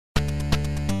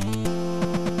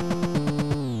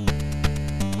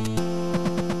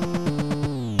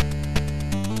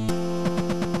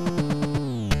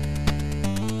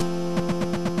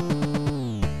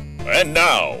And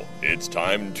now, it's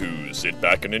time to sit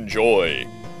back and enjoy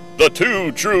the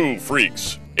Two True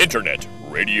Freaks Internet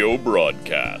Radio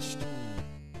Broadcast.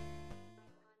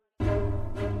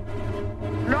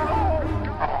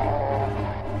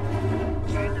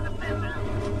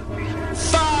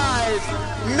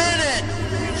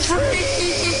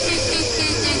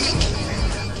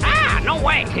 No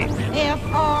way!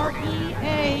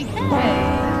 F-R-E-A-K.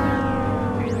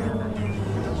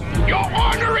 You're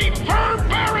ordering fur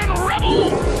baron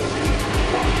rebel!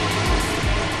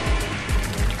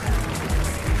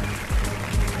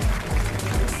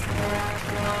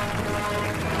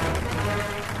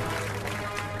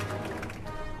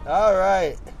 All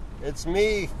right, it's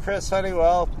me, Chris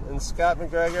Honeywell, and Scott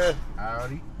McGregor.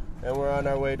 Howdy. And we're on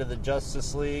our way to the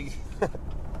Justice League.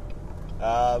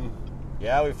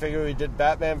 Yeah, we figured we did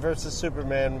Batman versus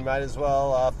Superman. We might as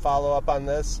well follow up on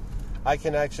this. I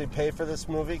can actually pay for this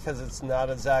movie because it's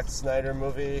not a Zack Snyder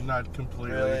movie. Not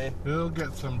completely. Really? He'll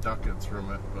get some ducats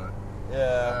from it, but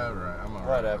yeah, right. I'm all right.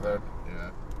 Whatever. Yeah.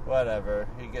 Whatever.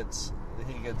 He gets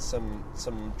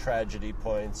some tragedy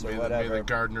points or whatever. May the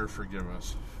gardener forgive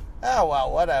us. Oh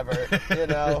well, whatever. You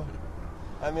know,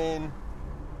 I mean,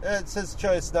 it's his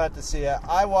choice not to see it.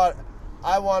 I want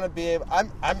to be able.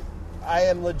 I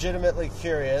am legitimately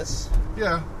curious.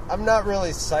 Yeah. I'm not really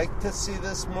psyched to see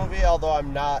this movie, although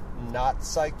I'm not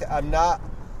psyched. I'm not,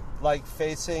 like,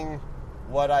 facing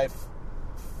what I've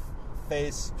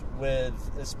faced with,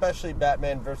 especially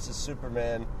Batman versus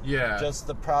Superman. Yeah. Just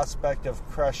the prospect of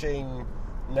crushing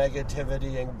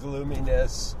negativity and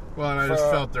gloominess. Well, and I just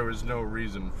felt there was no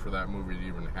reason for that movie to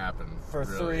even happen. For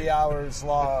really. 3 hours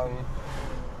long.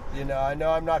 You know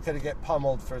I'm not going to get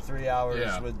pummeled for 3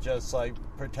 hours with just, like,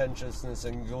 pretentiousness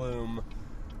and gloom.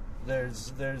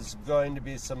 There's going to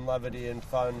be some levity and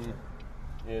fun,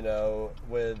 you know,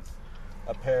 with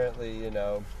apparently, you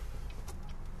know,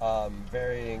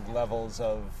 varying levels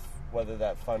of whether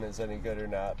that fun is any good or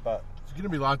not. But there's going to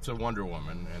be lots of Wonder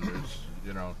Woman, and there's,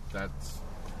 you know, that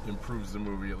improves the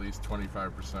movie at least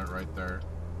 25% right there.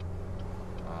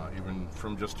 Even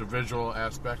from just a visual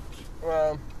aspect.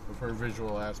 Well, of her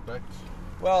visual aspects.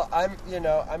 Well,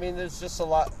 there's just a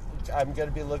lot. I'm going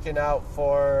to be looking out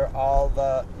for all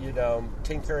the, you know,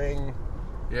 tinkering.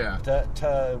 Yeah.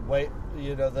 To wait,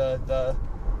 you know, the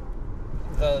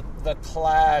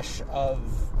clash of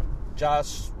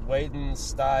Joss Whedon's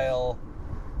style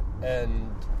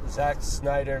and Zack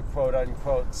Snyder, quote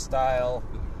unquote, style.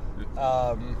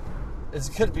 It's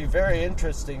going to be very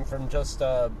interesting from just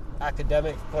a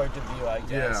academic point of view, I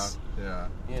guess. Yeah.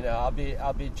 You know,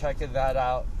 I'll be checking that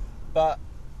out, but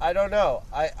I don't know.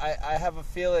 I have a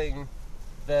feeling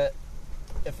that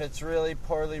if it's really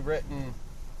poorly written,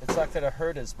 it's not going to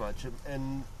hurt as much,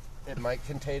 and it might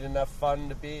contain enough fun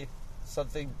to be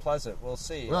something pleasant. We'll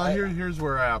see. Well, here's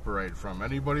where I operate from.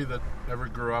 Anybody that ever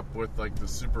grew up with, like, the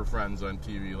Super Friends on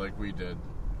TV like we did,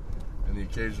 and the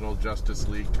occasional Justice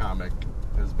League comic,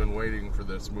 has been waiting for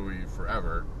this movie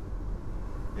forever.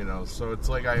 You know, so it's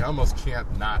like I almost can't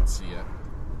not see it,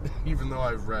 even though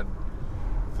I've read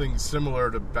things similar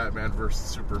to Batman vs.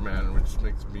 Superman, which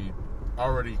makes me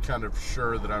already kind of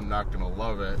sure that I'm not going to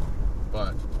love it,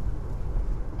 but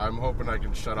I'm hoping I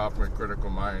can shut off my critical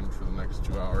mind for the next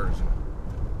 2 hours.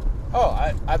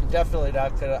 I'm definitely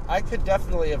not gonna. I could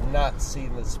definitely have not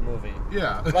seen this movie.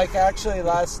 Yeah. Like, actually,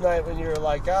 last night when you were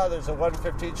like, oh, there's a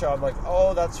 1:15 show, I'm like,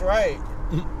 oh, that's right.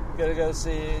 Gonna go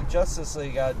see Justice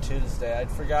League on Tuesday. I'd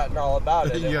forgotten all about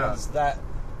it. It was that,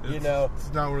 you know.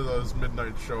 It's not one of those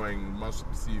midnight showing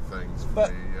must-see things for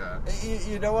but me, yeah.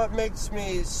 You know what makes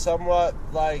me somewhat,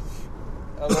 like,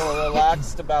 a little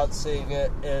relaxed about seeing it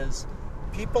is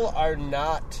people are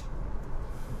not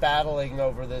battling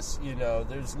over this, you know.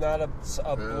 There's not a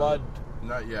blood...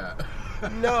 Not yet.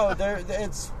 No,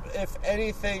 it's, if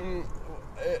anything,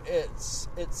 it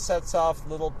sets off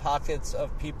little pockets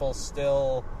of people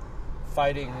still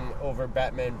fighting over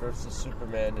Batman versus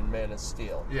Superman and Man of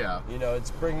Steel. Yeah. You know, it's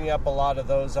bringing up a lot of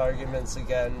those arguments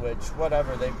again, which,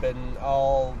 whatever, they've been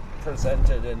all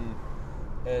presented and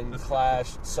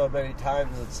clashed so many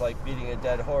times, it's like beating a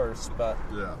dead horse, but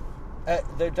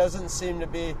there doesn't seem to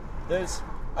be...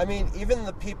 even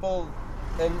the people...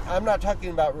 And I'm not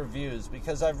talking about reviews,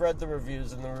 because I've read the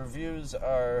reviews, and the reviews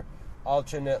are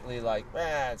alternately like,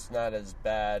 it's not as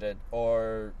bad,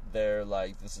 or they're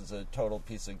like, this is a total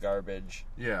piece of garbage.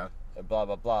 Yeah. Blah,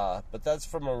 blah, blah. But that's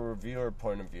from a reviewer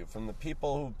point of view. From the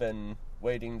people who've been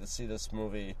waiting to see this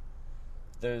movie,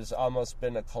 there's almost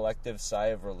been a collective sigh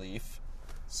of relief.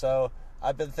 So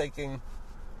I've been thinking,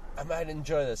 I might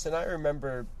enjoy this. And I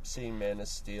remember seeing Man of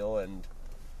Steel, and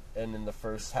and in the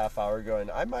first half hour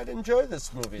going, I might enjoy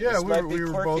this movie. Yeah, this might we be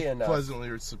were quirky both enough.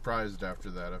 pleasantly surprised after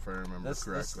that, if I remember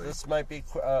correctly. This might be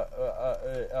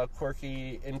a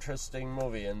quirky, interesting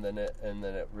movie, and then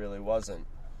it really wasn't.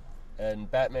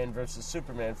 And Batman versus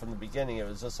Superman, from the beginning, it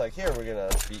was just like, here, we're gonna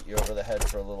beat you over the head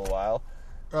for a little while.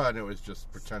 Oh, and it was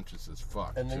just pretentious as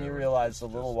fuck. And then too. you realize a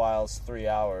little while's 3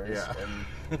 hours. Yeah.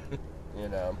 And, you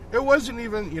know. It wasn't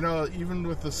even, even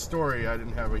with the story, I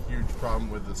didn't have a huge problem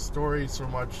with the story so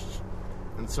much,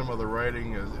 and some of the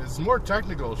writing is more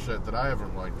technical shit that I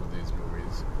haven't liked with these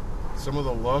movies. Some of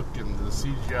the look and the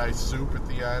CGI soup at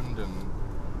the end, and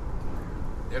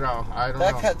I don't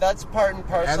know. That's part and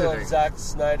parcel Editing. of Zack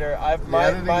Snyder. The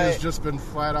editing has just been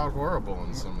flat out horrible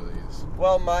in some of these.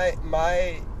 Well,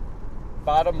 my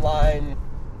bottom line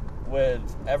with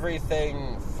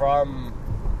everything from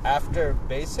after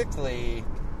basically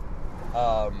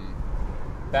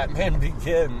Batman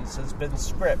Begins has been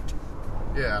script.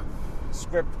 Yeah.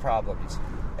 Script problems.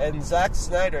 And Zack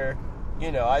Snyder,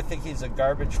 I think he's a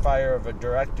garbage fire of a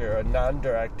director, a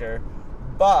non-director,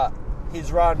 but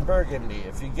he's Ron Burgundy.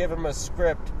 If you give him a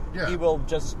script, he will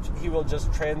just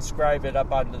transcribe it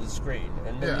up onto the screen,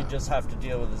 and then you just have to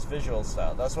deal with his visual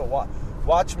style. That's what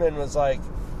Watchmen was like.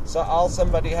 So all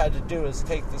somebody had to do is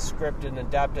take the script and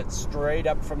adapt it straight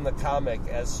up from the comic,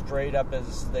 as straight up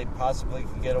as they possibly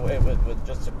could get away with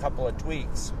just a couple of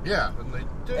tweaks. Yeah, and they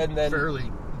did a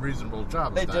fairly reasonable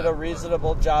job. They did a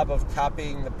reasonable job of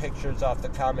copying the pictures off the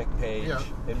comic page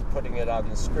and putting it on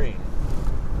the screen.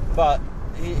 But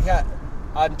he had,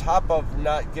 on top of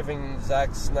not giving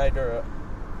Zack Snyder,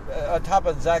 on top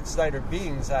of Zack Snyder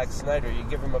being Zack Snyder, you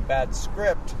give him a bad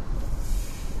script,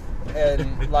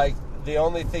 and like. The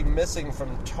only thing missing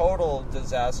from total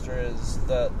disaster is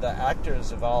the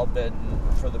actors have all been,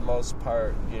 for the most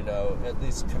part, at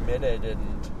least committed,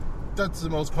 and that's the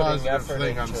most positive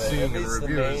thing I'm seeing in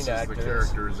reviews is the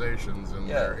characterizations and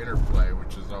their interplay,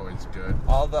 which is always good.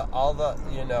 All the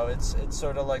it's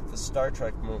sort of like the Star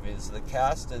Trek movies. The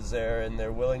cast is there and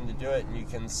they're willing to do it, and you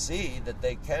can see that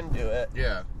they can do it.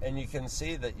 Yeah, and you can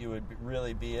see that you would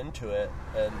really be into it,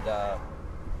 and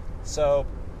so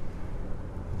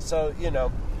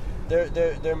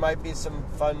there might be some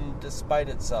fun despite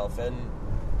itself,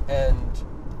 and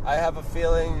I have a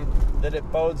feeling that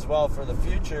it bodes well for the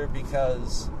future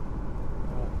because,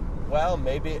 well,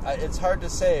 maybe it's hard to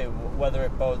say whether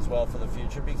it bodes well for the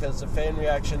future because the fan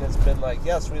reaction has been like,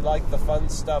 yes, we like the fun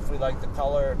stuff, we like the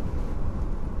color,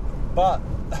 but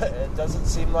it doesn't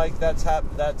seem like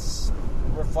that's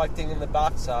reflecting in the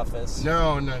box office.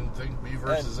 No, and I think B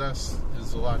versus S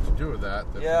has a lot to do with that.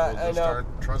 That people just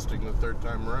aren't trusting the third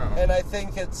time around. And I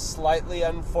think it's slightly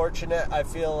unfortunate. I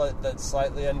feel that's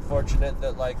slightly unfortunate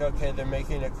that, like, okay, they're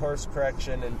making a course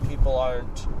correction and people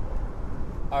aren't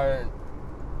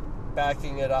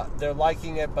backing it up. They're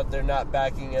liking it, but they're not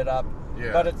backing it up.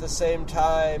 Yeah. But at the same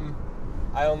time,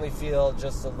 I only feel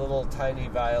just a little tiny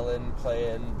violin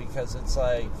playing because it's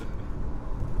like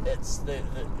it's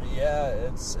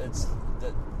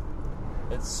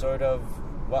sort of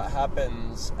what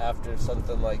happens after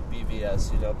something like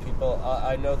BVS. People.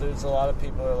 I know there's a lot of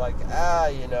people who are like,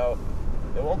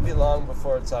 it won't be long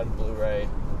before it's on Blu-ray.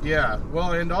 Yeah.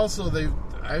 Well, and also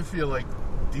I feel like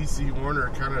DC Warner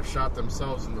kind of shot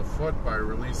themselves in the foot by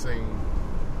releasing.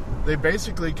 They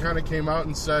basically kind of came out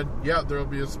and said, yeah, there'll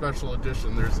be a special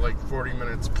edition. There's like 40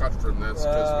 minutes cut from this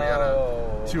because we had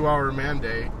a 2-hour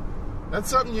mandate. That's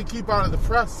something you keep out of the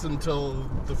press until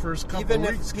the first couple of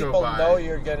weeks go by. Even if people know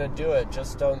you're going to do it,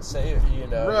 just don't say it,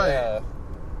 Right. Yeah.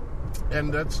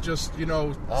 And that's just,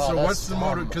 so what's the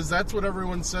motive? Because that's what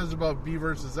everyone says about B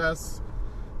versus S.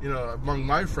 Among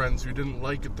my friends who didn't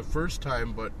like it the first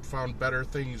time but found better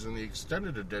things in the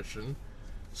extended edition.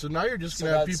 So now you're just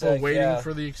going to have people waiting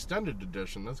for the extended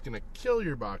edition. That's going to kill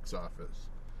your box office.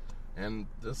 And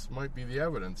this might be the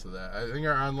evidence of that. I think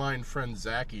our online friend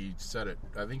Zachy said it.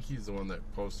 I think he's the one that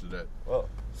posted it. Well,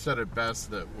 said it best.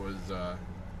 That was,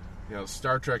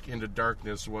 Star Trek Into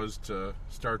Darkness was to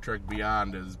Star Trek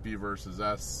Beyond as B versus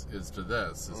S is to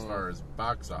this, as far as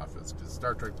box office. Because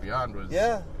Star Trek Beyond was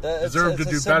deserved to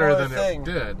do better than it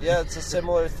did. Yeah, it's a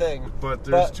similar thing. But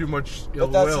there's too much ill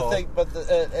will. But that's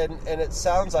the thing. And it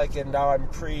sounds like, and now I'm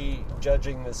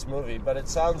prejudging this movie, but it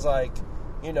sounds like,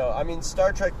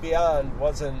 Star Trek Beyond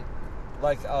wasn't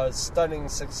like a stunning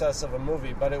success of a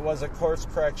movie, but it was a course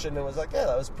correction. It was like, that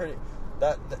was pretty.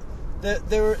 That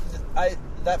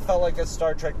felt like a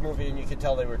Star Trek movie, and you could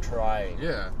tell they were trying.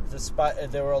 Yeah.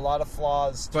 Despite there were a lot of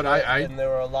flaws to it, and there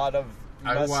were a lot of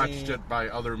messy... I watched it by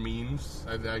other means.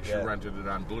 I actually rented it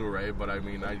on Blu-ray, but I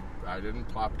didn't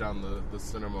plop down the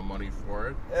cinema money for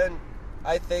it. And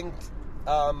I think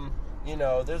you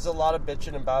know, there's a lot of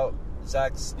bitching about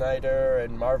Zack Snyder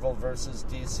and Marvel versus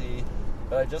DC,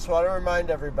 but I just want to remind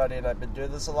everybody, and I've been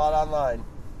doing this a lot online,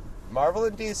 Marvel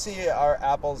and DC are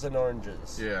apples and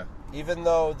oranges. Yeah. Even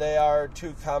though they are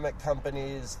two comic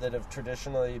companies that have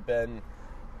traditionally been,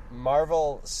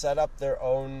 Marvel set up their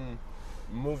own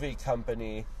movie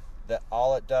company that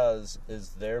all it does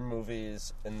is their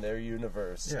movies and their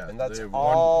universe. Yeah, and that's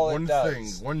all one it does.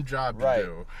 thing, one job to Right,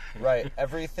 do. right.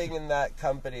 Everything in that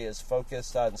company is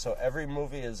focused on, so every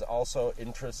movie is also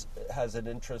has an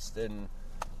interest in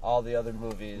all the other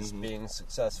movies being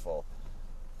successful.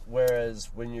 Whereas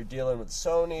when you're dealing with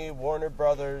Sony, Warner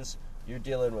Brothers, you're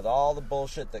dealing with all the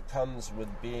bullshit that comes with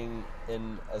being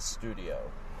in a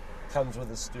studio. Comes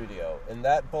with a studio. And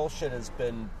that bullshit has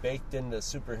been baked into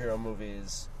superhero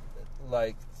movies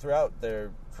like throughout their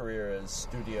career as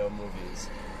studio movies.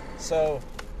 So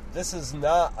this is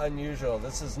not unusual.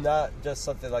 This is not just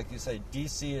something like you say,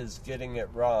 DC is getting it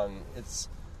wrong.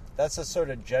 That's a sort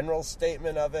of general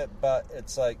statement of it, but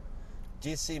it's like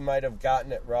DC might have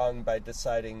gotten it wrong by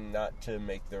deciding not to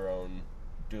make their own,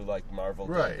 do like Marvel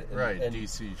did. And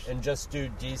DC. And just do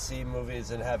DC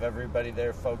movies and have everybody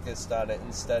there focused on it.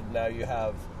 Instead, now you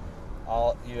have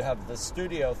the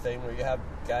studio thing where you have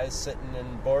guys sitting in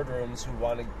boardrooms who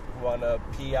want to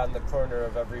pee on the corner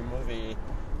of every movie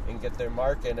and get their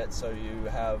mark in it, so you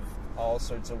have all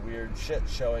sorts of weird shit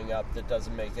showing up that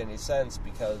doesn't make any sense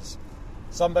because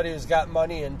somebody who's got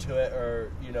money into it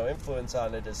or, you know, influence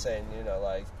on it is saying, you know,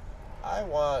 like, I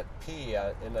want pee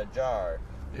in a jar,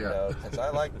 you know, because I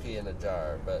like pee in a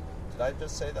jar. But did I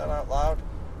just say that out loud?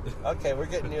 Okay, we're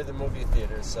getting near the movie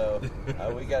theater, so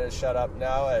we got to shut up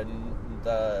now, and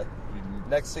the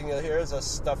next thing you'll hear is us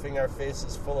stuffing our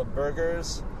faces full of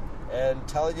burgers and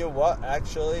telling you what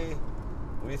actually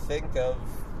we think of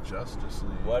Justice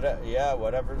League.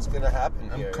 Whatever's going to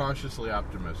happen here. I'm cautiously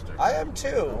optimistic. I am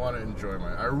too. I want to enjoy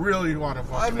I really want to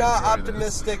fucking I'm not enjoy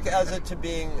optimistic as it to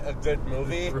being a good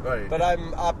movie, Right. but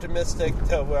I'm optimistic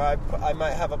to where I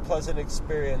might have a pleasant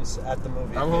experience at the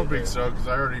movie I'm theater. hoping so, because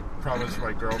I already promised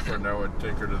my girlfriend I would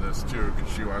take her to this too,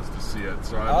 because she wants to see it.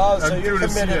 So so I'm you're due to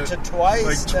see committed it, to twice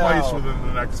like now. twice within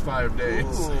the next 5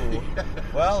 days. Ooh.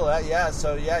 Well,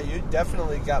 so you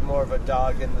definitely got more of a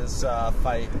dog in this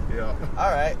fight. Yeah. All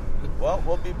right. Well,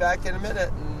 we'll be back in a minute,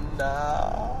 and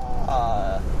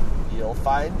you'll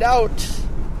find out.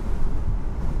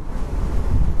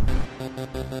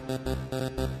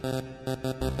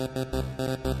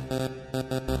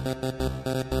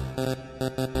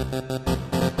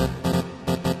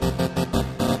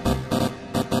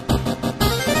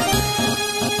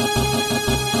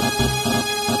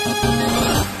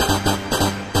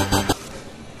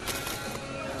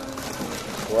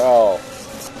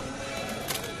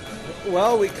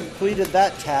 Well, we completed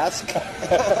that task.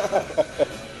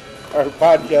 Our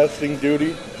podcasting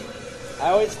duty.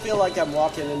 I always feel like I'm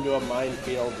walking into a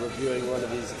minefield reviewing one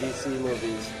of these DC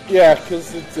movies. Yeah,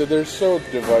 because they're so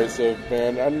divisive,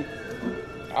 man.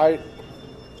 I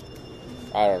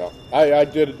don't know. I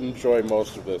did enjoy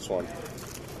most of this one.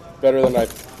 Better than I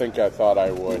think I thought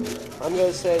I would. I'm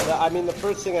going to say that, the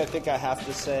first thing I think I have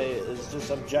to say is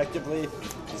just objectively,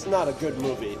 it's not a good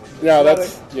movie. Yeah,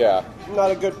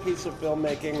 Not a good piece of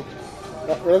filmmaking.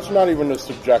 That's not even a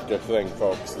subjective thing,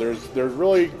 folks. There's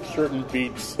really certain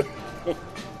beats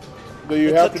that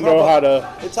you have to know how to...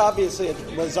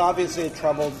 It was obviously a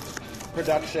troubled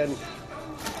production.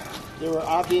 There were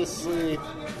obviously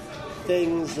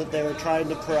things that they were trying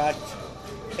to correct,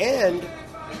 and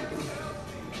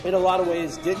in a lot of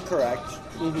ways did correct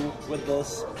with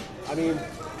this.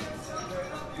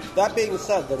 That being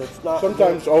said, that it's not...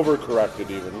 Sometimes overcorrected,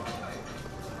 even.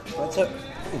 That's it.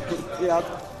 Yeah.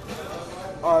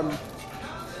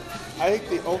 I think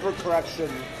the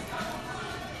overcorrection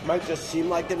might just seem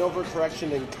like an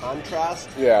overcorrection in contrast.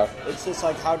 Yeah. It's just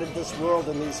like, how did this world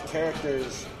and these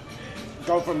characters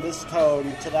go from this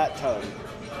tone to that tone?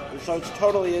 And so it's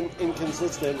totally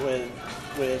inconsistent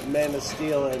with Man of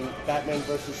Steel and Batman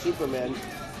vs. Superman.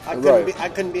 I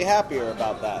couldn't be happier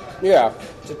about that. Yeah.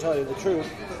 To tell you the truth.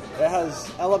 It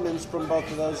has elements from both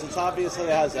of those. It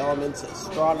has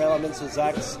strong elements of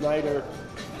Zack Snyder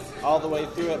all the way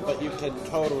through it, but you can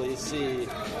totally see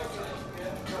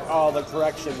all the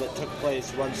correction that took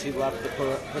place once he left the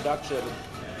production.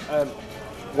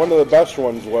 One of the best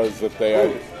ones was that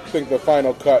I think the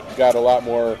final cut got a lot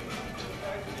more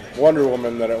Wonder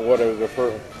Woman than it would have if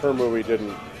her movie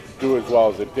didn't do as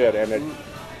well as it did. And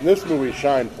this movie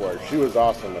shined for her. She was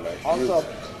awesome in it.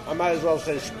 I might as well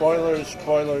say spoilers.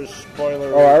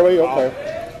 Oh, are we?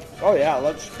 Okay. Oh, yeah,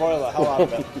 let's spoil the hell out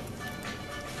of it.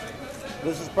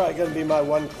 This is probably going to be my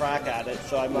one crack at it,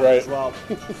 so I might as well.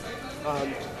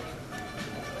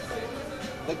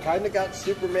 They kind of got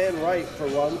Superman right for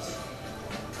once.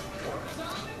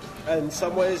 And in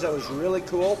some ways, that was really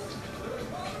cool.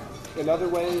 In other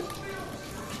ways,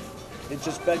 it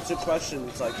just begs the question.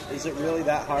 It's like, is it really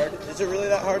that hard? Is it really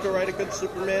that hard to write a good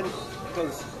Superman?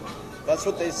 Because that's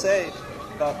what they say.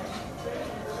 But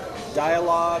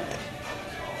dialogue,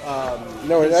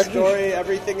 story,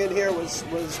 everything in here was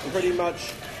pretty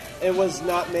much... It was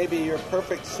not maybe your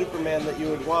perfect Superman that you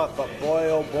would want, but boy,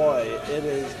 oh boy, it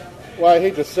is... Well, I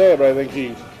hate to say it, but I think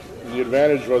the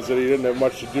advantage was that he didn't have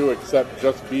much to do except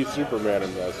just be Superman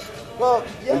in this. Well,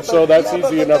 yeah, and so that's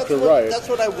easy enough to write. That's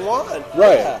what I want.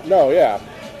 Right. Yeah. No, yeah.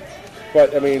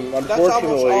 But, I mean, unfortunately... That's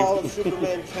almost all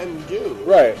Superman can do.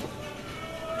 Right.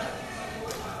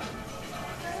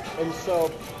 And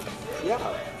so, yeah.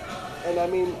 And, I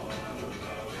mean,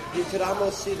 you could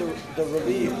almost see the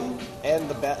relief and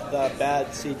the bad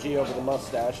CG over the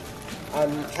mustache on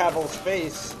Cavill's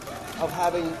face of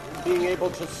being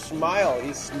able to smile.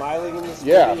 He's smiling in this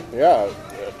movie. Yeah.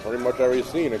 Pretty much every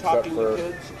scene except talking for... to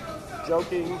kids,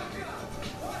 joking.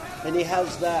 And he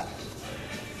has that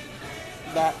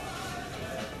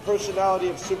personality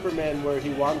of Superman where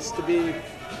he wants to be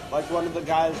like one of the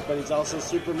guys, but he's also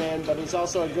Superman, but he's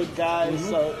also a good guy.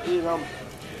 Mm-hmm.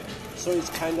 So he's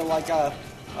kind of like a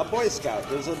Boy Scout.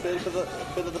 There's a bit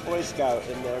of the Boy Scout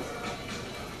in there.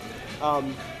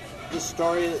 The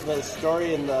story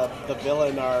and the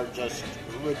villain are just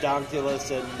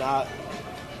redonkulous and not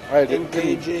engaging. I didn't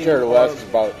care less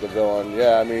about the villain.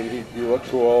 Yeah, I mean, he looked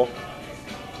cool.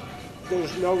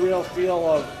 There's no real feel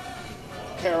of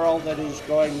Carol that he's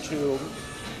going to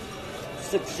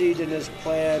succeed in his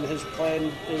plan. His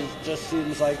plan just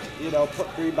seems like,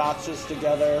 put 3 boxes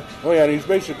together. Well, yeah, and he's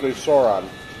basically Sauron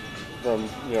from,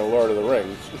 Lord of the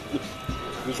Rings.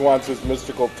 Just wants his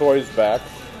mystical toys back.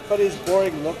 But he's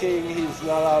boring looking. He's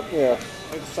not a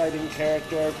exciting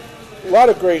character. A lot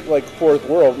of great, fourth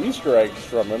world Easter eggs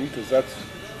from him, because that's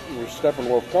where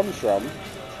Steppenwolf comes from.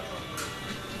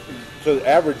 To the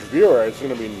average viewer, it's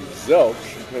going to be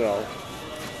zilch,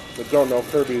 that don't know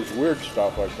Kirby's weird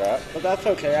stuff like that. But that's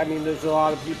okay. I mean, there's a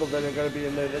lot of people that are going to be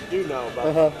in there that do know.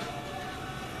 But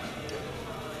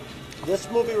this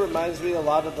movie reminds me a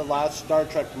lot of the last Star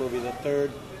Trek movie, the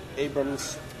third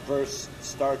Abrams-verse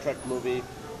Star Trek movie,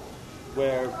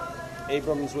 where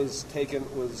Abrams was taken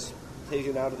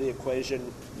out of the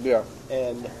equation. Yeah.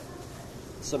 And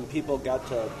some people got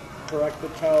to correct the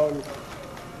tone,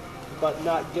 but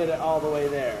not get it all the way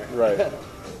there. Right.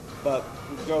 But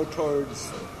go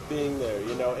towards being there,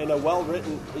 in a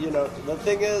well-written, the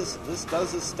thing is, this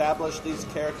does establish these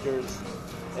characters,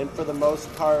 and for the most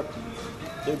part,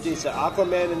 they're decent.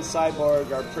 Aquaman and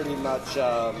Cyborg are pretty much,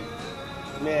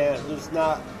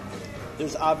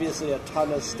 there's obviously a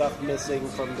ton of stuff missing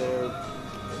from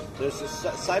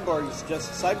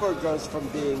Cyborg goes from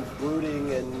being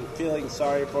brooding and feeling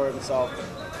sorry for himself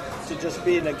to just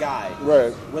being a guy.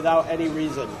 Right. Without any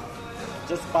reason.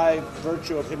 Just by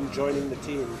virtue of him joining the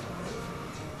team.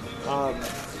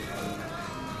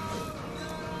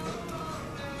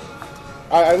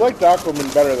 I liked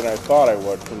Aquaman better than I thought I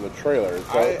would from the trailers.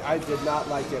 I did not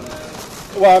like him.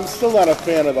 Well, I'm still not a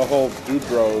fan of the whole dude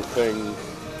bro thing.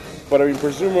 But, I mean,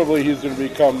 presumably he's going to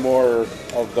become more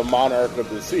of the monarch of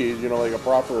the seas, like a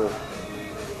proper...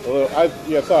 I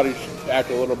thought he should act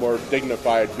a little more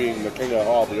dignified being the king of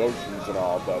all the oceans and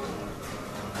all, but...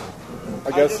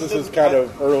 I guess this is kind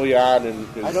of early on in his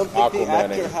Aquaman. I don't think the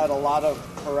actor had a lot of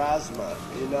charisma,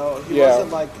 He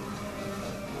wasn't like...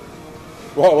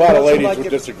 Well, a lot of ladies would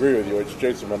disagree with you. It's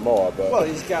Jason Momoa, but... Well,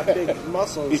 he's got big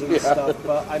muscles and stuff,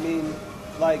 but, I mean,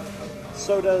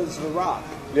 so does The Rock.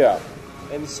 Yeah.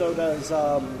 And so does,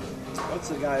 what's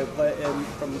the guy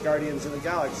from Guardians of the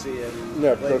Galaxy and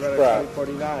Chris Pratt.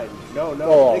 2049? No,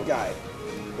 the big guy.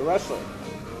 The wrestler.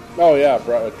 Oh, yeah,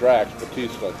 Drax,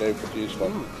 Batista, Dave Batista.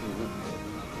 Mm-hmm.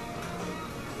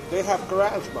 They have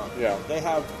charisma. Yeah. They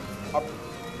have a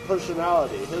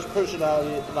personality. His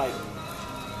personality,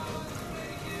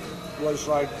 was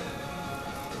like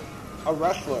a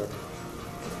wrestler.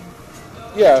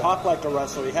 Yeah. He talked like a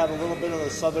wrestler. He had a little bit of the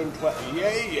southern twang.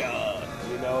 Yeah.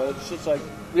 It's just like...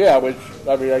 Yeah, which,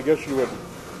 I mean, I guess you would...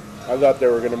 I thought they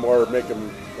were going to more make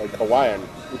him like Hawaiian.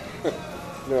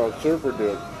 Surfer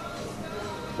dude.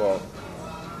 Well...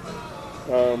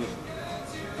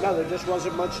 No, there just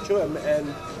wasn't much to him,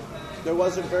 and there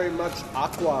wasn't very much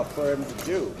aqua for him to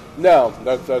do. No,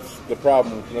 that's the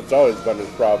problem. That's always been his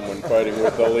problem when fighting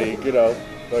with the League,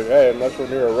 Like, hey, unless we're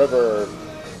near a river or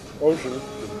ocean,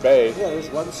 bay. Yeah,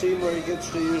 there's one scene where he gets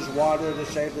to use water to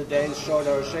save the day,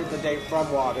 save the day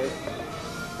from water.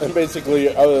 And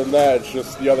basically, other than that, it's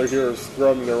just the other heroes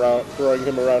throwing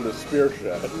him around a spear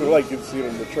shed, like you've seen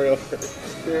in the trailer.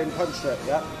 Spear and punch shed,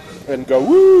 yeah. And go,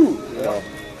 woo! You know.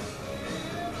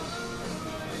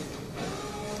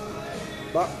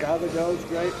 But Gal Gadot's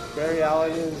great. Barry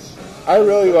Allen is... I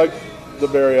really like the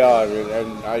Barry Allen,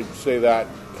 and I say that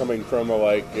coming from a,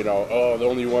 like, you know, the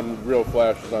only one real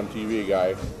Flash is on TV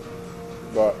guy.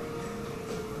 But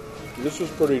this was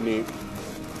pretty neat.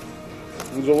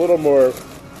 It was a little more...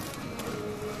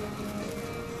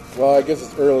 Well, I guess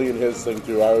it's early in his thing,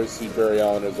 too. I always see Barry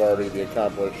Allen as already the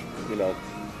accomplished, you know,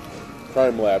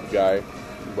 crime lab guy.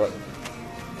 But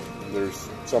there's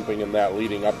something in that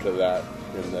leading up to that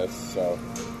in this, so...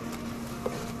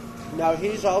 Now,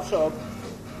 he's also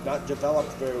not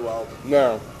developed very well.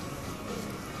 No.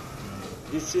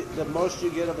 You see, the most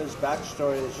you get of his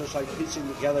backstory is just like piecing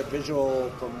together visual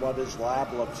from what his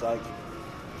lab looks like.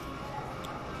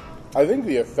 I think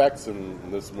the effects in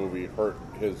this movie hurt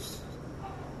his...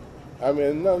 I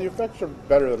mean, no, the effects are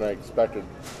better than I expected,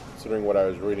 considering what I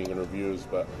was reading in reviews,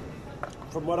 but...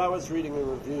 From what I was reading in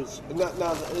reviews,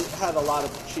 now it had a lot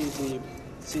of cheesy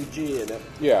CG in it.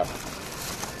 Yeah.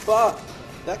 But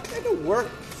that kind of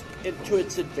worked to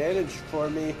its advantage for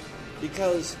me,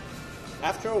 because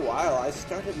after a while I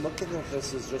started looking at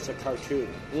this as just a cartoon.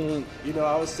 Mm-hmm. You know,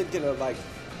 I was thinking of, like,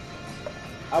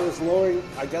 I was lowering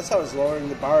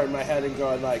the bar in my head and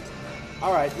going, like,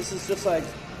 all right, this is just like,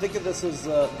 think of this as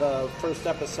the first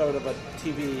episode of the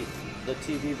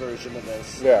TV version of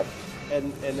this. Yeah.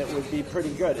 And it would be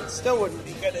pretty good. It still wouldn't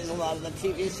be good as a lot of the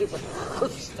TV superhero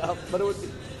stuff, but it would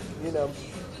be, you know.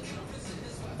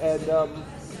 And, I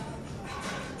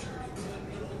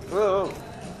don't know.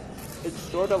 It's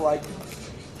sort of like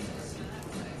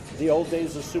the old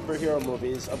days of superhero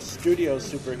movies, of studio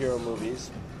superhero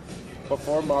movies,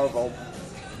 before Marvel,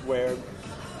 where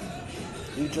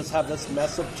you just have this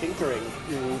mess of tinkering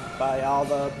by all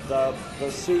the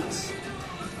suits,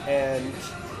 and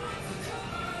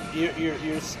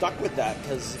you're stuck with that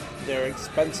because they're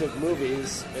expensive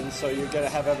movies, and so you're going to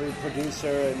have every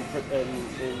producer and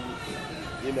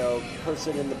you know,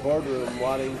 person in the boardroom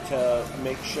wanting to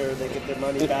make sure they get their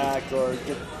money back or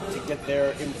get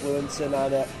their influence in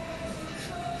on it.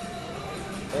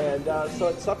 And so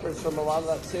it suffers from a lot of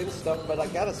that same stuff, but I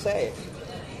gotta say,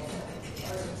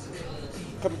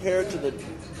 compared to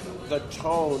the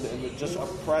tone and the just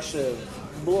oppressive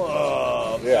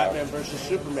Batman versus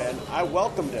Superman, I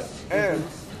welcomed it. And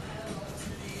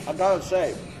I gotta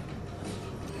say,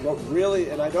 what really,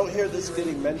 and I don't hear this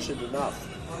getting mentioned enough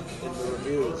in the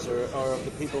reviews or of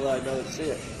the people that I know that see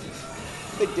it,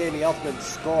 I think Danny Elfman's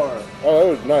score. Oh, that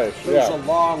was nice. Goes a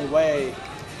long way.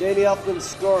 Danny Elfman's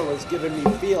score was giving me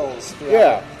feels throughout.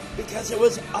 Yeah. Because it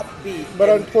was upbeat. But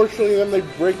unfortunately, then they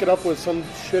break it up with some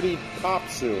shitty pop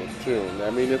tune. I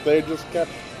mean, if they just kept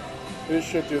this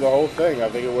shit through the whole thing, I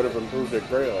think it would have improved it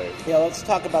greatly. Yeah, let's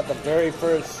talk about the very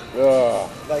first,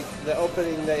 like the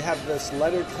opening. They have this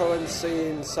Leonard Cohen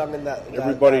scene sung in that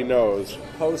everybody knows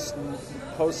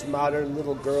postmodern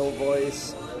little girl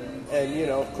voice, and you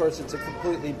know, of course, it's a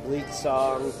completely bleak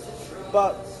song,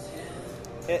 but.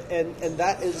 And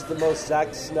that is the most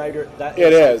Zack Snyder. That's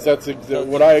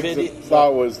what I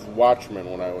thought was Watchmen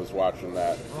when I was watching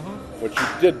that, which he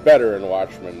did better in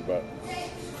Watchmen, but.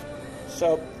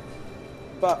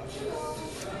 But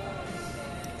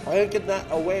I think in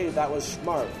a way that was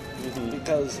smart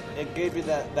because it gave you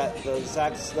the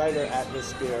Zack Snyder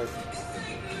atmosphere,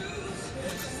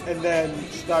 and then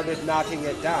started knocking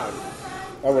it down.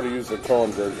 I would have used the Coen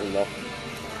version though.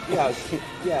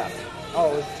 Yeah. Oh,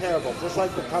 it was terrible. Just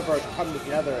like the cover had come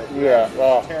together.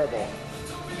 Terrible.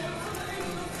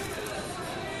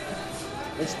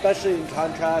 Especially in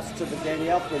contrast to the Danny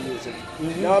Elfman music.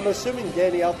 Now, I'm assuming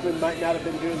Danny Elfman might not have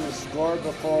been doing the score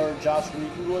before Joss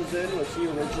Whedon was in. Was he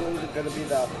originally going to be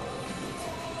the...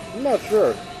 I'm not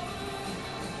sure.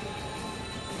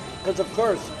 Because, of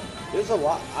course, there's a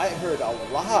lot... I heard a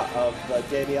lot of the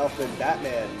Danny Elfman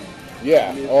Batman.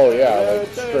 Yeah. Oh, yeah.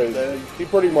 That's crazy. He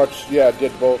pretty much,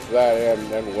 did both that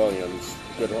and Williams.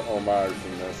 Good homage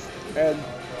in this. And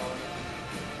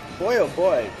boy, oh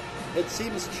boy, it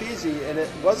seems cheesy, and it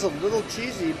was a little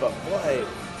cheesy, but boy,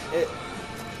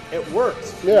 it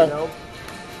works. Yeah. You know?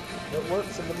 It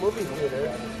works in the movie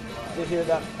theater to hear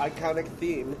that iconic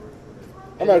theme.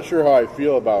 I'm not sure how I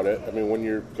feel about it. I mean, when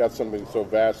you've got something so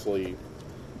vastly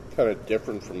kind of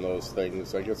different from those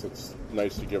things, I guess it's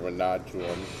nice to give a nod to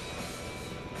them.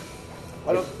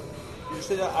 I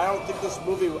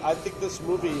think this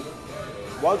movie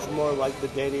was more like the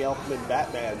Danny Elfman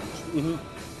Batman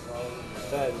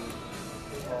than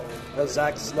the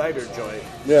Zack Snyder joint.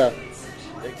 Yeah.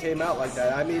 It came out like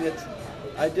that. I mean,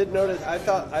 I did notice. I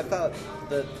thought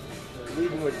that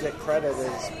Whedon would get credit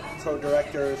as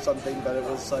co-director or something, but it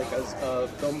was like a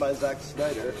film by Zack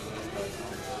Snyder.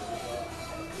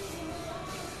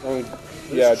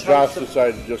 Yeah, Josh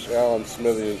decided to just Alan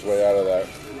Smithy his way out of that.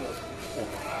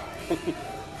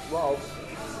 Well,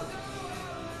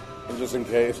 just in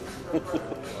case.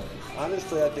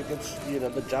 Honestly, I think it's,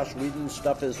 the Josh Whedon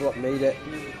stuff is what made it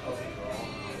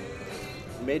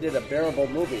a bearable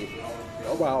movie.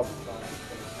 Oh, wow.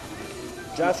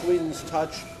 Josh Whedon's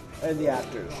touch and the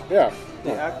actors. Yeah.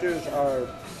 The actors are,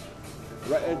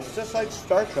 it's just like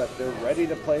Star Trek. They're ready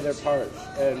to play their parts.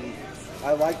 And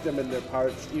I like them in their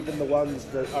parts, even the ones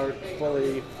that aren't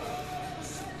fully,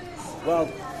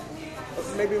 well,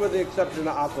 maybe with the exception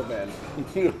of Aquaman.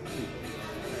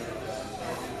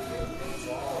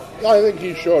 I think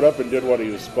he showed up and did what he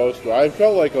was supposed to. I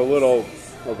felt like a little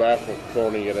of Affleck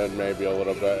phoning it in maybe a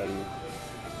little bit, and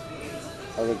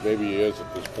I think maybe he is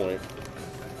at this point.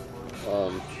 I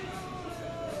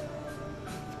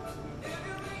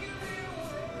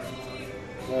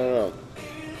don't know.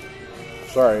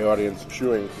 Sorry, audience,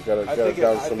 chewing. Gotta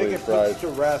down some of these fries. Puts to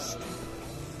rest.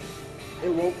 It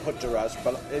won't put to rest,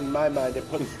 but in my mind, it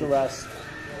puts to rest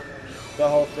the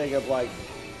whole thing of like.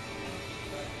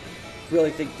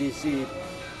 Really think DC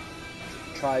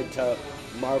tried to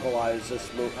Marvelize this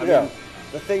movie. I mean,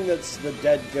 the thing that's the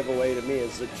dead giveaway to me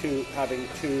is having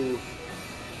two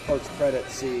post-credit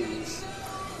scenes.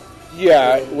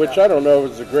 Yeah, which I don't know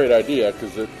if it's a great idea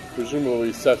because it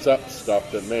presumably sets up stuff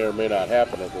that may or may not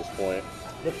happen at this point.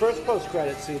 The first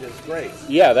post-credit scene is great.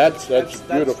 Yeah, that's a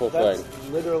beautiful thing. That's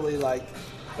literally like.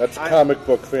 That's comic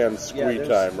book fan squee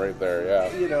time right there, yeah.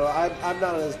 I'm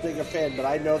not as big a fan, but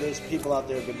I know there's people out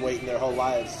there who've been waiting their whole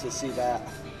lives to see that.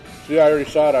 See, I already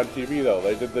saw it on TV, though.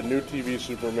 They did the new TV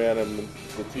Superman and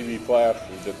the TV Flash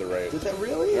and did the race. Did that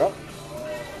really? Yep.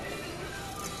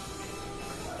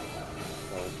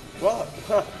 Well,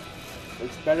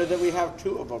 it's better that we have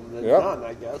two of them than none,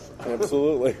 I guess.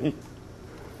 Absolutely.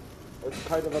 It's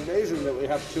kind of amazing that we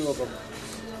have two of them.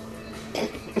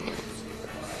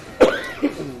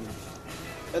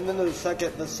 And then the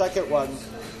second one,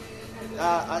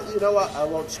 you know what? I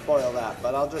won't spoil that,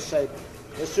 but I'll just say,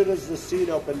 as soon as the scene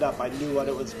opened up, I knew what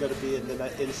it was going to be, and then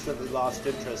I instantly lost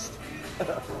interest.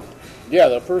 Yeah,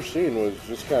 the first scene was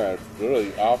just kind of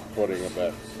really off-putting a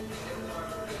bit.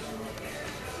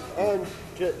 And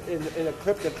in a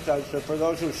cryptic sense, so for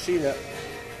those who've seen it,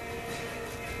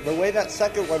 the way that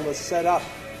second one was set up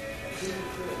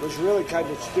was really kind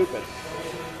of stupid.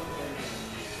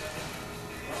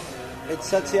 It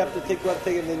sets you up to think one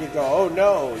thing, and then you go, oh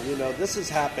no, this has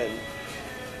happened.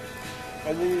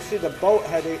 And then you see the boat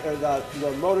heading, or the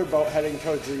motorboat heading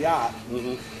towards the yacht.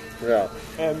 Mm-hmm. Yeah.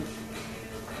 And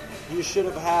you should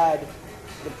have had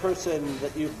the person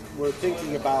that you were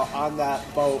thinking about on that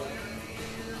boat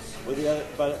with the other,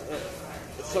 but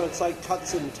so it's like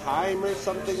cuts in time or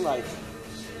something, like,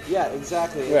 yeah,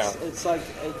 exactly. It's like,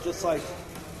 just like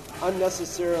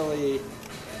unnecessarily.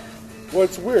 Well,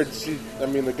 it's weird. See, I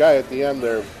mean, the guy at the end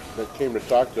there that came to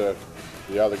talk to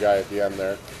the other guy at the end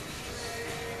there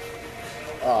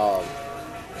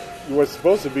was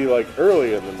supposed to be like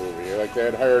early in the movie. Like they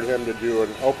had hired him to do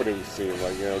an opening scene,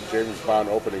 like James Bond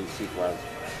opening sequence.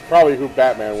 Probably who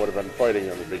Batman would have been fighting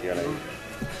in the beginning,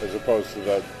 as opposed to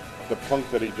the punk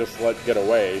that he just let get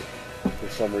away for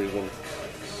some reason.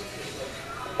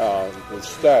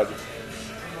 Instead.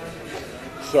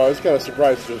 So I was kind of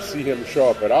surprised to see him show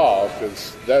up at all,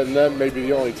 because that may be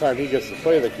the only time he gets to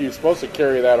play that. He was supposed to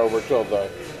carry that over till the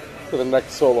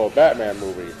next solo Batman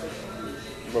movie.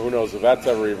 But who knows if that's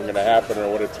ever even going to happen or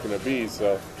what it's going to be.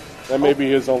 So that may be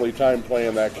his only time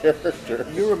playing that character.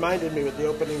 You reminded me with the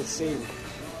opening scene.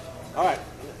 All right,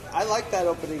 I like that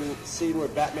opening scene where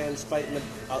Batman's fighting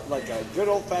like a good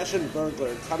old-fashioned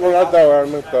burglar. Well, not that one.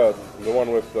 I meant the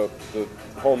one with the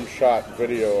home shot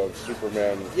video of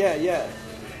Superman. Yeah,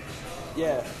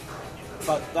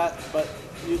 but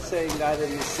you saying that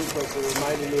in the sequence, it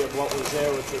reminded me of what was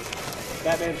there, which is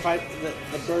Batman fight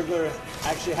the burglar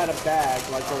actually had a bag,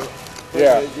 like a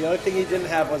The only thing he didn't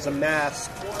have was a mask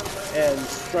and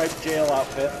striped jail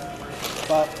outfit.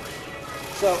 But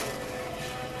so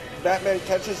Batman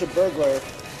catches a burglar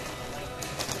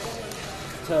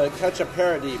to catch a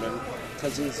parademon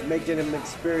because he's making him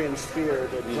experience fear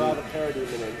to draw the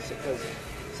parademon in, because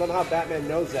somehow Batman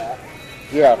knows that.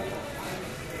 Yeah.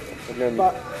 And then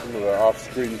some of the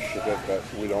off-screen shit that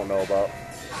we don't know about.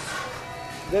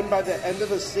 Then by the end of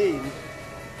the scene,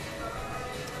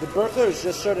 the burglar is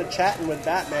just sort of chatting with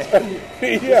Batman.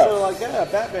 Yeah. Just sort of like, yeah,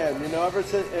 Batman, ever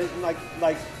since, like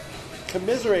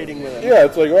commiserating with him. Yeah,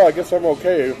 it's like, well, I guess I'm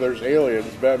okay if there's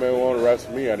aliens. Batman won't arrest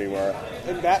me anymore.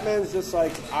 And Batman's just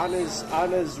like on his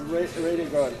radio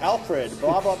going, Alfred,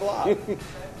 blah blah blah.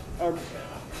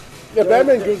 Yeah,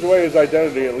 Batman gives away his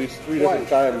identity at least 3 different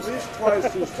times. At least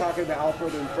twice he's talking to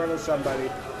Alfred in front of somebody.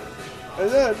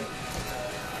 And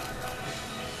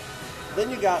then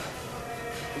you got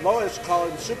Lois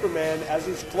calling Superman as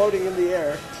he's floating in the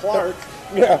air, Clark,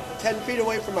 10 feet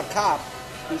away from a cop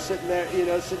who's sitting there,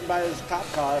 sitting by his cop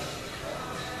car.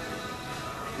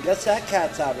 Guess that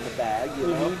cat's out of the bag,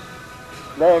 know?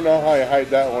 I don't know how you hide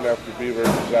that one after B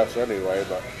versus S anyway,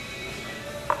 but...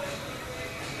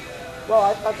 Well,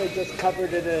 I thought they just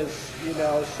covered it as,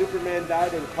 Superman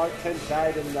died and Clark Kent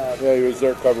died in the... Yeah, he was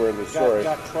there covering the story.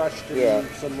 Got crushed in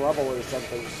some rubble or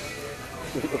something.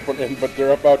 But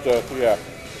they're about to,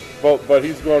 But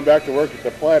he's going back to work at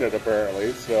the planet,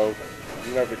 apparently, so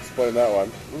you have to explain that one.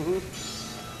 Mm-hmm.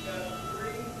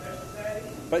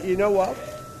 But you know what?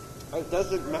 It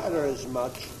doesn't matter as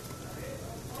much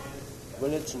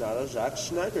when it's not a Zack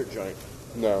Snyder joint.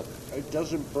 No. It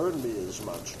doesn't burn me as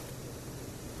much.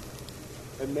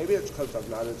 And maybe it's because I'm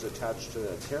not as attached to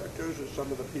the characters or some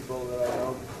of the people that I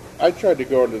know. I tried to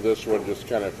go into this one just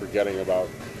kind of forgetting about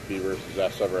B versus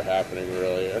S ever happening,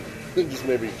 really. Just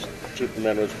maybe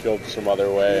Superman was killed some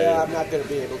other way. Yeah, I'm not going to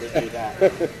be able to do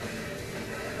that.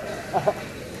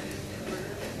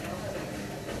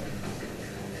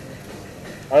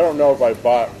 I don't know if I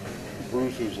bought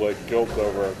Bruce's guilt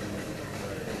over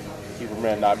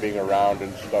Superman not being around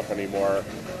and stuff anymore.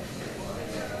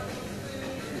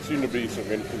 There seemed to be some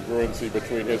incongruency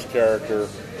between his character.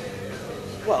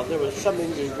 Well, there was some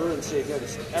incongruency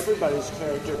against everybody's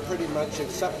character pretty much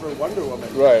except for Wonder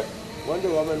Woman. Right. Wonder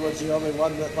Woman was the only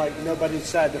one that nobody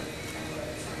said,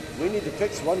 we need to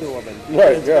fix Wonder Woman.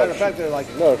 Right, as a matter of fact, they're like,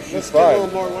 no, let's she's get fine. a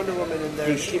little more Wonder Woman in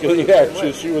there. She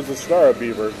was the star of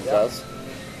B versus S.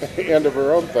 And of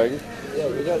her own thing.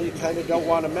 Yeah, you kind of don't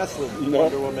want to mess with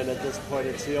Wonder Woman at this point.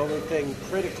 It's the only thing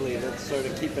critically that's sort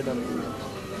of keeping them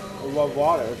above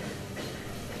water.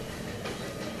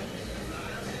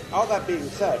 All that being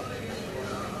said,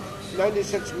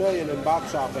 $96 million in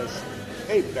box office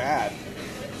ain't bad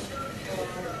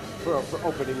for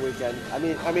opening weekend. I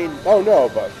mean. Oh no,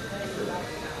 but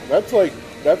that's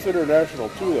international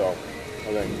too, though.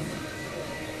 I think.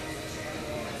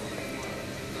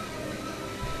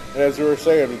 And as we were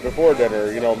saying before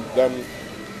dinner, then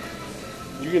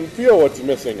you can feel what's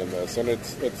missing in this, and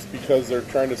it's because they're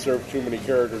trying to serve too many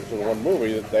characters in one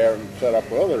movie that they haven't set up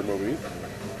with other movies.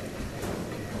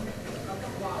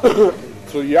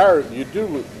 So you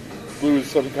do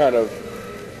lose some kind of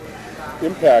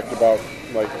impact about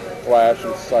Flash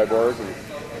and Cyborg, and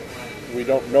we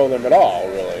don't know them at all,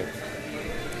 really.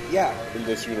 Yeah. In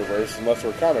this universe, unless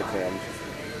we're comic fans.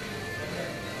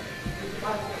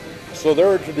 So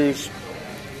they're introduced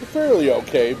fairly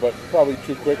okay, but probably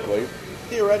too quickly.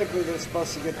 Theoretically, they're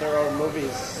supposed to get their own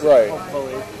movies, right?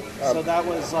 Hopefully. So that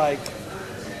was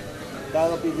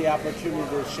that'll be the opportunity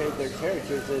to shape their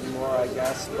characters in more, I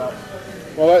guess. But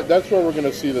well, that's where we're going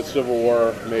to see the Civil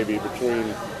War, maybe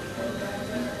between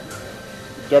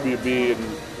WB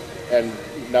and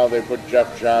now they put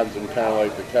Jeff Johns in kind of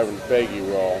like the Kevin Feige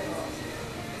role.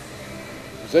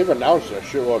 Because they've announced a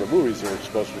shitload of movies that are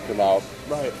supposed to come out.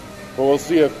 Right. But we'll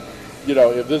see if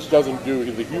this doesn't do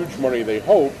the huge money they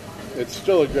hope, it's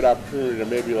still a good opportunity to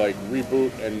maybe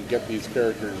reboot and get these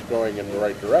characters going in the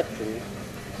right direction.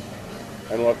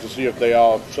 And we'll have to see if they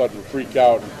all of a sudden freak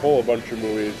out and pull a bunch of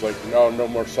movies no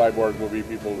more Cyborg movie.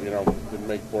 People, didn't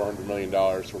make $400 million,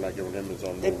 so we're not giving him his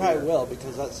own movie. They probably will,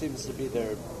 because that seems to be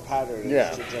their pattern,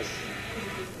 is to just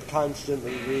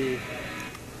constantly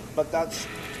But that's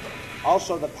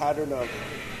also the pattern of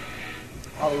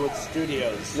Hollywood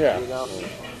studios,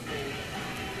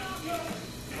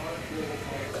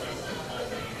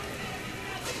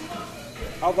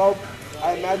 Although,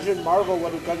 I imagine Marvel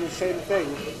would have done the same thing.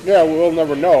 Yeah, we'll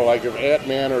never know. If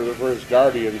Ant-Man or the first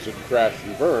Guardians had crashed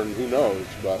and burned, who knows?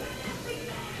 But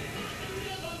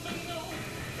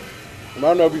I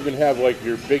don't know if you can have,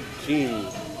 your big team,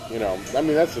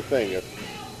 that's the thing.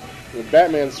 If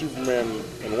Batman, Superman,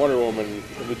 and Wonder Woman,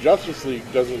 if the Justice League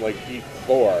doesn't, beat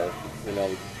Thor,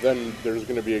 then there's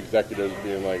going to be executives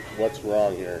being what's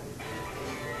wrong here?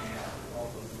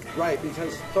 Right,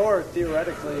 because Thor,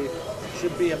 theoretically,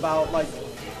 should be about,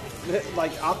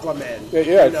 Aquaman.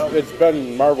 Yeah, it's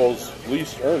been Marvel's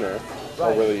least earner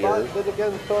over the years. But then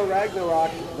again, Thor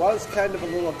Ragnarok was kind of a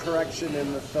little correction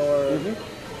in the Thor,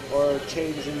 or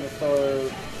change in the Thor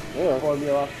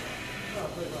formula.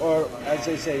 Or, as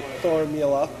they say,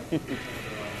 Thormula.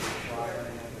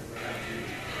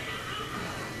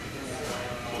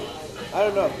 I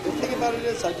don't know. The thing about it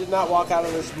is, I did not walk out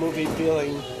of this movie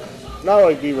feeling Not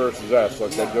like B versus S,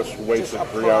 like I just wasted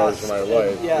just 3 hours of my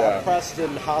life. oppressed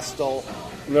and hostile.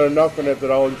 And there's enough in it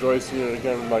that I'll enjoy seeing it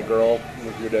again with my girl in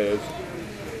a few days.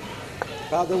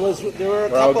 There were a Or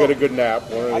couple. I'll get a good nap.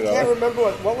 One or the I can't other. remember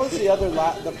what was the other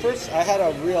the first. I had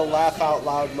a real laugh out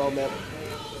loud moment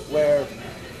where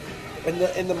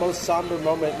in the most somber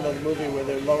moment in the movie where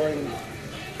they're lowering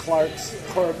Clark's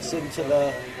corpse into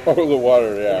the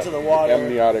water, yeah. into the water,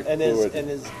 Amniotic and fluid.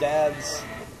 his dad's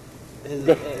his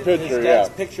Picture, dad's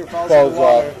yeah. picture falls Falls in the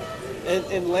water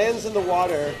off. and lands in the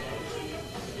water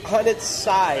on its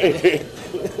side.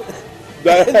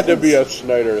 That had to be a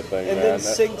Snyder thing, And man. then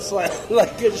sinks like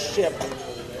a ship.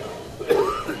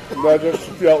 That just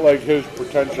felt like his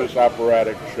pretentious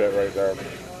operatic shit right there.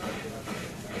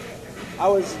 I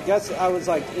was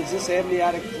like, is this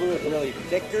amniotic fluid really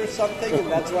thick or something?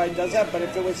 And that's why it does that. But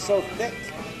if it was so thick,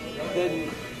 then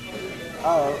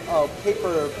a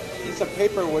piece of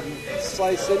paper would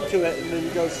slice into it and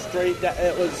then go straight down.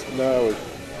 It was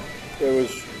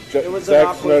an Zack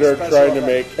awkward Snyder special trying to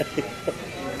effect. make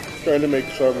trying to make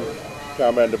some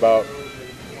comment about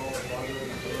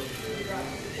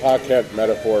Hawkhead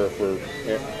metaphor for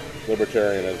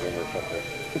libertarianism or something.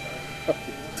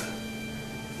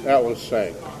 That was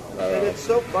sank. And it's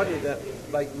so funny that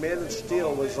like Man of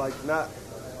Steel was like not.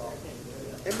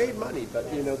 It made money,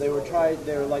 but you know they were trying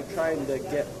to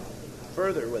get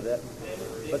further with it,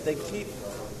 but they keep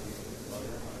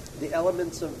the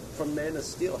elements from Man of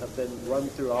Steel have been run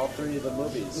through all 3 of the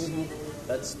movies. Mm-hmm.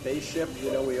 That spaceship,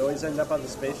 you know, we always end up on the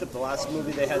spaceship. The last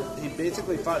movie he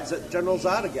basically fought General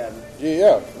Zod again.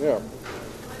 Yeah.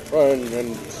 Well,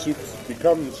 and Supes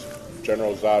becomes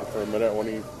General Zod for a minute when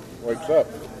he wakes up.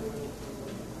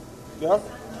 Yeah.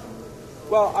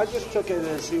 Well, I just took it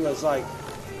as he was like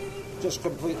just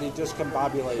completely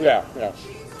discombobulated. Yeah.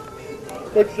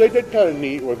 Which they did kind of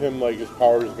neat with him, like his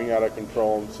powers being out of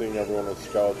control and seeing everyone with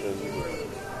skeletons.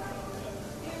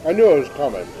 I knew it was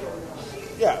coming.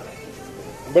 Yeah.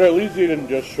 But at least he didn't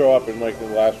just show up in like the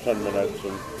last 10 minutes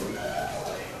and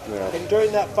And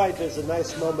during that fight, there's a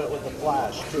nice moment with the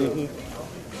Flash too.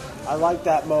 Mm-hmm. I like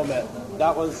that moment.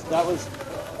 That was,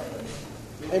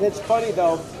 and it's funny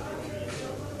though.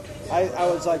 I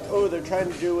was like, oh, they're trying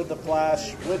to do with the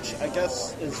Flash, which I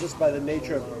guess is just by the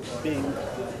nature of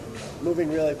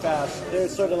moving really fast. They're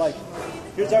sort of like,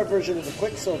 here's our version of the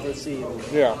Quicksilver scene.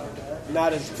 Yeah.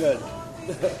 Not as good.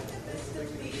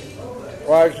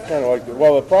 Well, I actually kind of like it.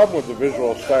 Well, the problem with the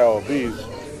visual style of these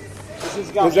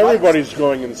is everybody's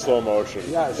going in slow motion.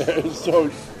 Yes. So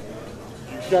you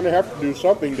kind of have to do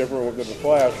something different with the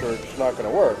Flash or it's not going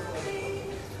to work.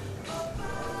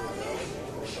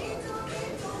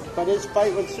 But his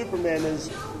fight with Superman is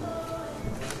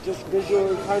just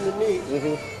visually kind of neat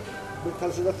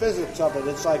because of the physics of it.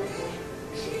 It's like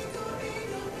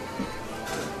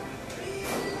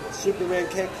Superman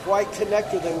can't quite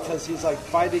connect with him because he's like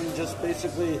fighting just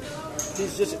basically,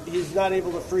 he's not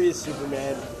able to freeze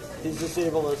Superman. He's just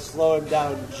able to slow him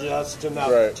down just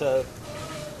enough to...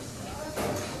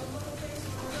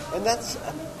 And that's,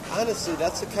 honestly,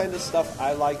 that's the kind of stuff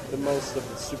I like the most of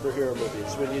the superhero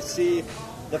movies. When you see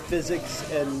the physics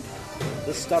and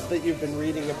the stuff that you've been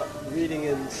reading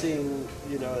and seeing,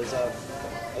 you know,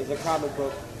 as a comic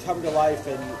book come to life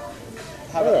and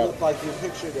have it look like you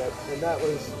pictured it. And that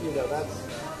was, you know,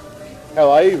 that's...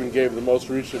 Hell, I even gave the most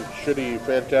recent shitty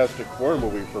Fantastic Four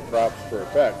movie for props for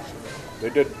effects. They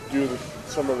did do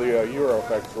some of the Euro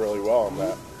effects really well on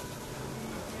that.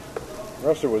 The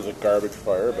rest of it was a garbage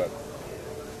fire, but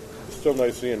it's still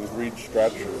nice seeing Reed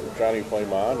Stretch and Johnny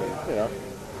Flame on, and, you know.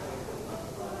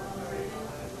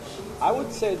 I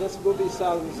would say this movie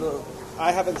sounds...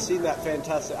 I haven't seen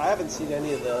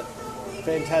any of the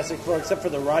Fantastic Four except for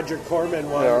the Roger Corman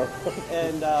one. Yeah.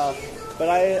 And but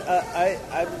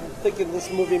I'm thinking this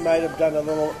movie might have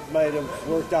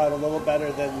worked out a little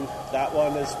better than that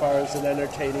one as far as an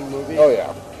entertaining movie. Oh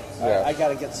yeah. I got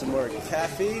to get some more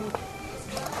caffeine.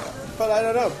 But I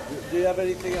don't know. Do you have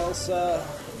anything else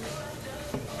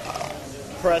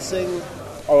pressing?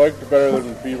 I liked it better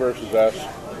than B versus S,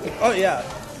 Oh yeah.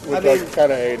 which I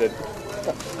kind of hated.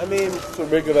 I mean, So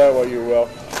make of that what you will.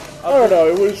 I don't know.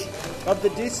 It was. of the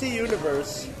DC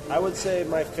universe, I would say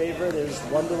my favorite is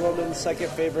Wonder Woman.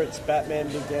 Second favorite's Batman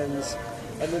Begins,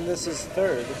 and then this is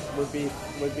third. Would be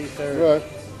third.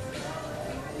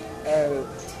 I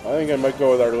think I might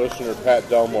go with our listener Pat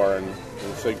Delmore and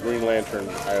say Green Lantern.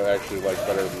 I actually like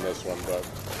better than this one, but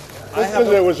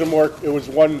it was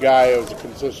one guy. It was a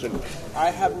consistent. I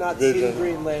have not vision. seen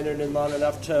Green Lantern in long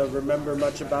enough to remember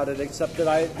much about it, except that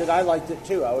I liked it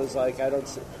too. I was like, I don't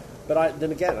see. But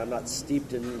then again, I'm not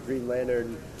steeped in Green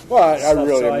Lantern. Well, I stuff,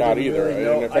 really so am not either. Really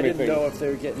know, and I didn't know if they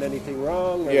were getting anything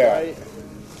wrong or Yeah. right.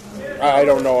 I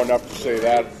don't know enough to say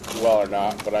that well or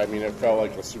not, but I mean, it felt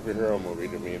like a superhero movie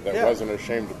to me that wasn't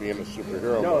ashamed of being a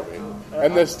superhero movie.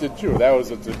 And this did too. That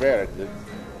was its advantage.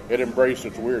 It embraced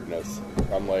its weirdness.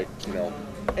 Unlike,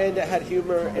 And it had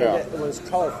humor, and it was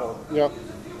colorful. Yep.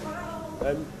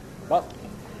 And, well,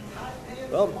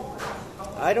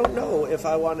 I don't know if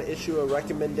I want to issue a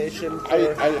recommendation for...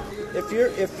 if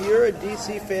you're a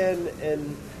DC fan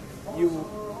and you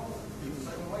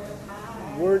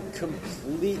weren't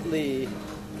completely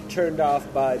turned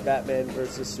off by Batman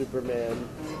versus Superman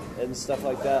and stuff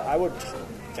like that, I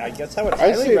guess I would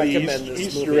highly recommend this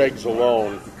Easter movie. eggs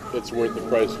alone, it's worth the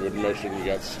price of admission. You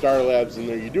got Star Labs in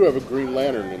there. You do have a Green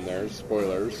Lantern in there.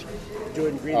 Spoilers.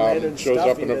 Doing Green Lantern shows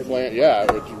stuff. up in a plant. Yeah,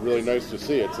 it's really nice to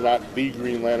see. It's not the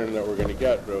Green Lantern that we're going to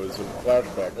get, but it was a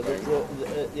flashback thing.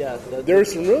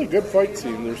 There's some really good fight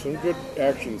scenes. There's some good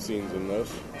action scenes in this.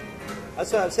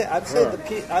 That's what I'm saying.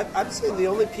 I'm saying the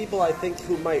only people I think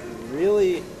who might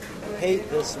really hate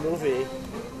this movie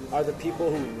are the people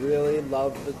who really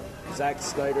love the Zack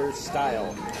Snyder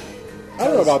style. I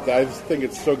don't know about that. I just think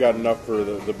it's still got enough for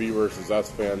the B versus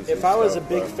S fans. If I was a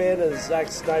big fan of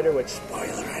Zack Snyder, which,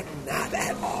 spoiler, I'm not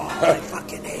at all. I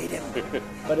fucking hate him.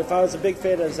 But if I was a big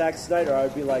fan of Zack Snyder, I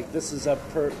would be like, this is a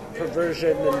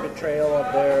perversion and betrayal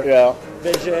of their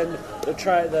vision.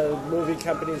 The movie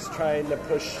company's trying to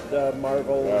push the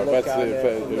Marvel look on it.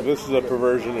 If this is a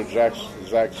perversion of Zack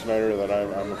Snyder, then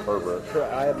I'm a pervert.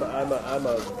 I'm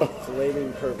a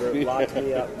flaming pervert. Lock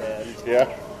me up, man. Yeah.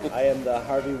 I am the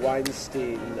Harvey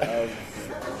Weinstein of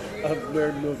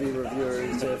nerd movie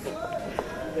reviewers, if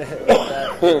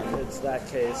it's that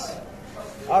case.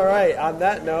 All right, on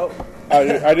that note...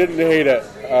 I didn't hate it.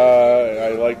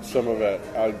 I liked some of it.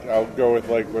 I'll go with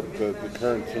what the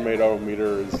current tomato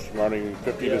meter is running,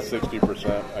 50 to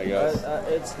 60%, I guess.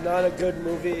 It's not a good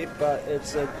movie, but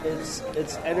it's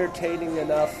entertaining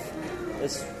enough.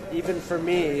 Even for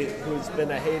me, who's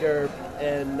been a hater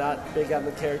and not big on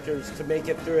the characters, to make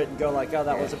it through it and go like, oh,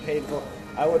 that was a painful...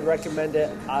 I would recommend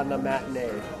it on a matinee.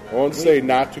 I won't say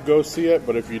not to go see it,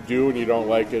 but if you do and you don't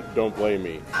like it, don't blame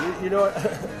me. You know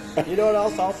what? You know what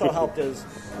else also helped is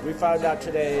we found out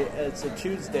today it's a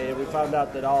Tuesday, and we found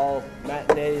out that all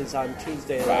matinees on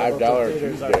Tuesday at local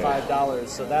theaters are $5.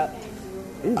 So that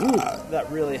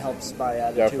really helps my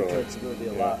attitude towards the movie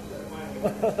a lot.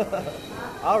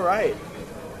 All right.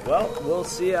 Well, we'll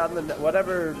see on the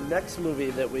whatever next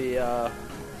movie that we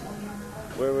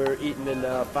where we're eating in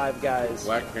Five Guys.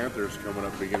 Black Panther's coming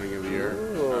up beginning of the year.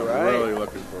 Ooh, I'm really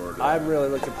looking forward to that. I'm really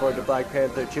looking forward to Black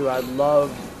Panther too. I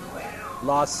love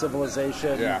Lost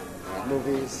Civilization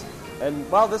movies. And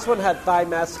well, this one had thigh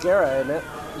mascara in it.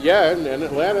 Yeah, and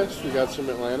Atlantis. We got some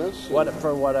Atlantis.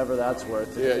 For whatever that's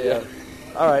worth. Yeah.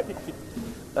 All right.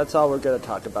 That's all we're going to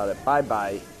talk about it.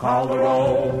 Bye-bye. Call the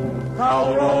roll,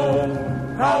 call the roll,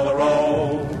 call the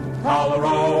roll, call the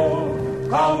roll,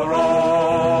 call the roll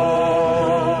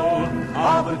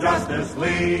of the Justice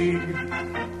League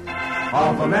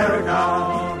of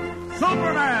America.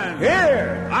 Superman!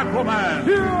 Here! Aquaman!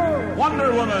 Here!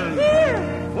 Wonder Woman!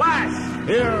 Here! Flash!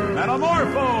 Here!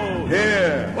 Metamorpho!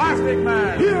 Here! Plastic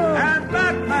Man! Here! And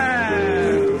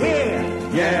Batman! Here!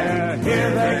 Yeah,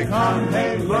 here they come.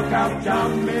 Hey, look out,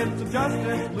 John, it's the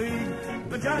Justice League.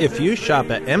 If you shop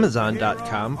at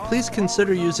Amazon.com, please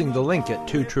consider using the link at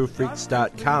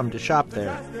twotruefreaks.com to shop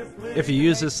there. If you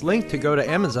use this link to go to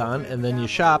Amazon and then you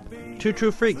shop, Two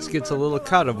True Freaks gets a little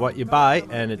cut of what you buy,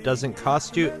 and it doesn't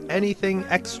cost you anything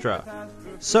extra.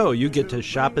 So you get to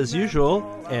shop as usual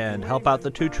and help out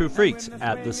the Two True Freaks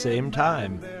at the same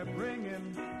time.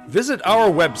 Visit our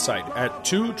website at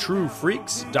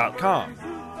twotruefreaks.com.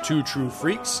 Two True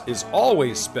Freaks is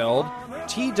always spelled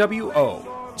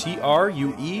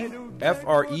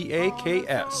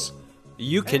TWOTRUEFREAKS.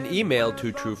 You can email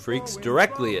Two True Freaks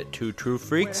directly at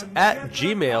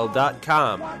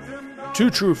twotruefreaks@gmail.com. Two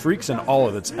True Freaks and all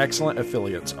of its excellent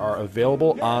affiliates are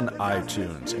available on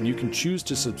iTunes, and you can choose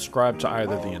to subscribe to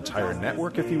either the entire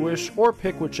network if you wish, or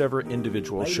pick whichever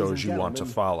individual shows you want to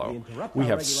follow. We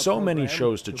have so many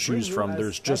shows to choose from,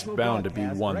 there's just bound to be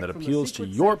one that appeals to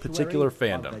your particular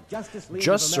fandom.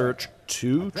 Just search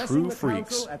Two True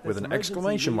Freaks with an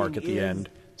exclamation mark at the end,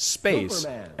 space,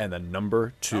 and the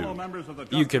number 2.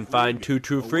 You can find Two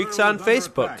True Freaks on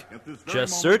Facebook.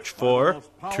 Just search for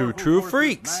Two True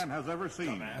Freaks.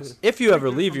 If you ever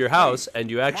leave your house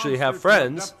and you actually have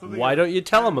friends, why don't you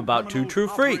tell them about Two True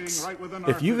Freaks?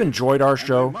 If you've enjoyed our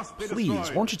show,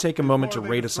 please won't you take a moment to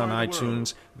rate us on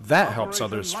iTunes? That helps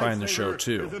others find the show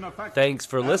too. Thanks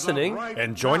for listening,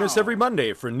 and join us every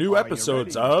Monday for new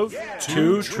episodes of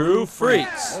Two True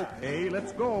Freaks. Okay,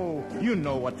 let's go. You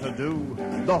know what to do.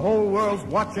 The whole world's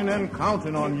watching and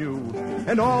counting on you.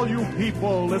 And all you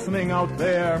people listening out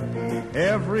there,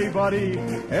 everybody,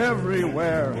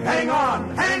 everywhere. Hang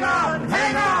on, hang on,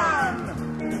 hang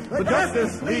on! The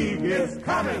Justice League is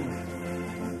coming.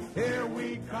 Here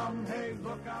we come, hey,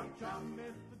 look out, chum,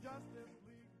 it's the Justice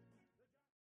League.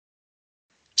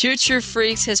 Two True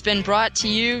Freaks has been brought to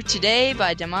you today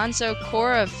by Damanzo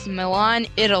Core of Milan,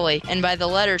 Italy, and by the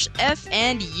letters F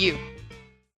and U.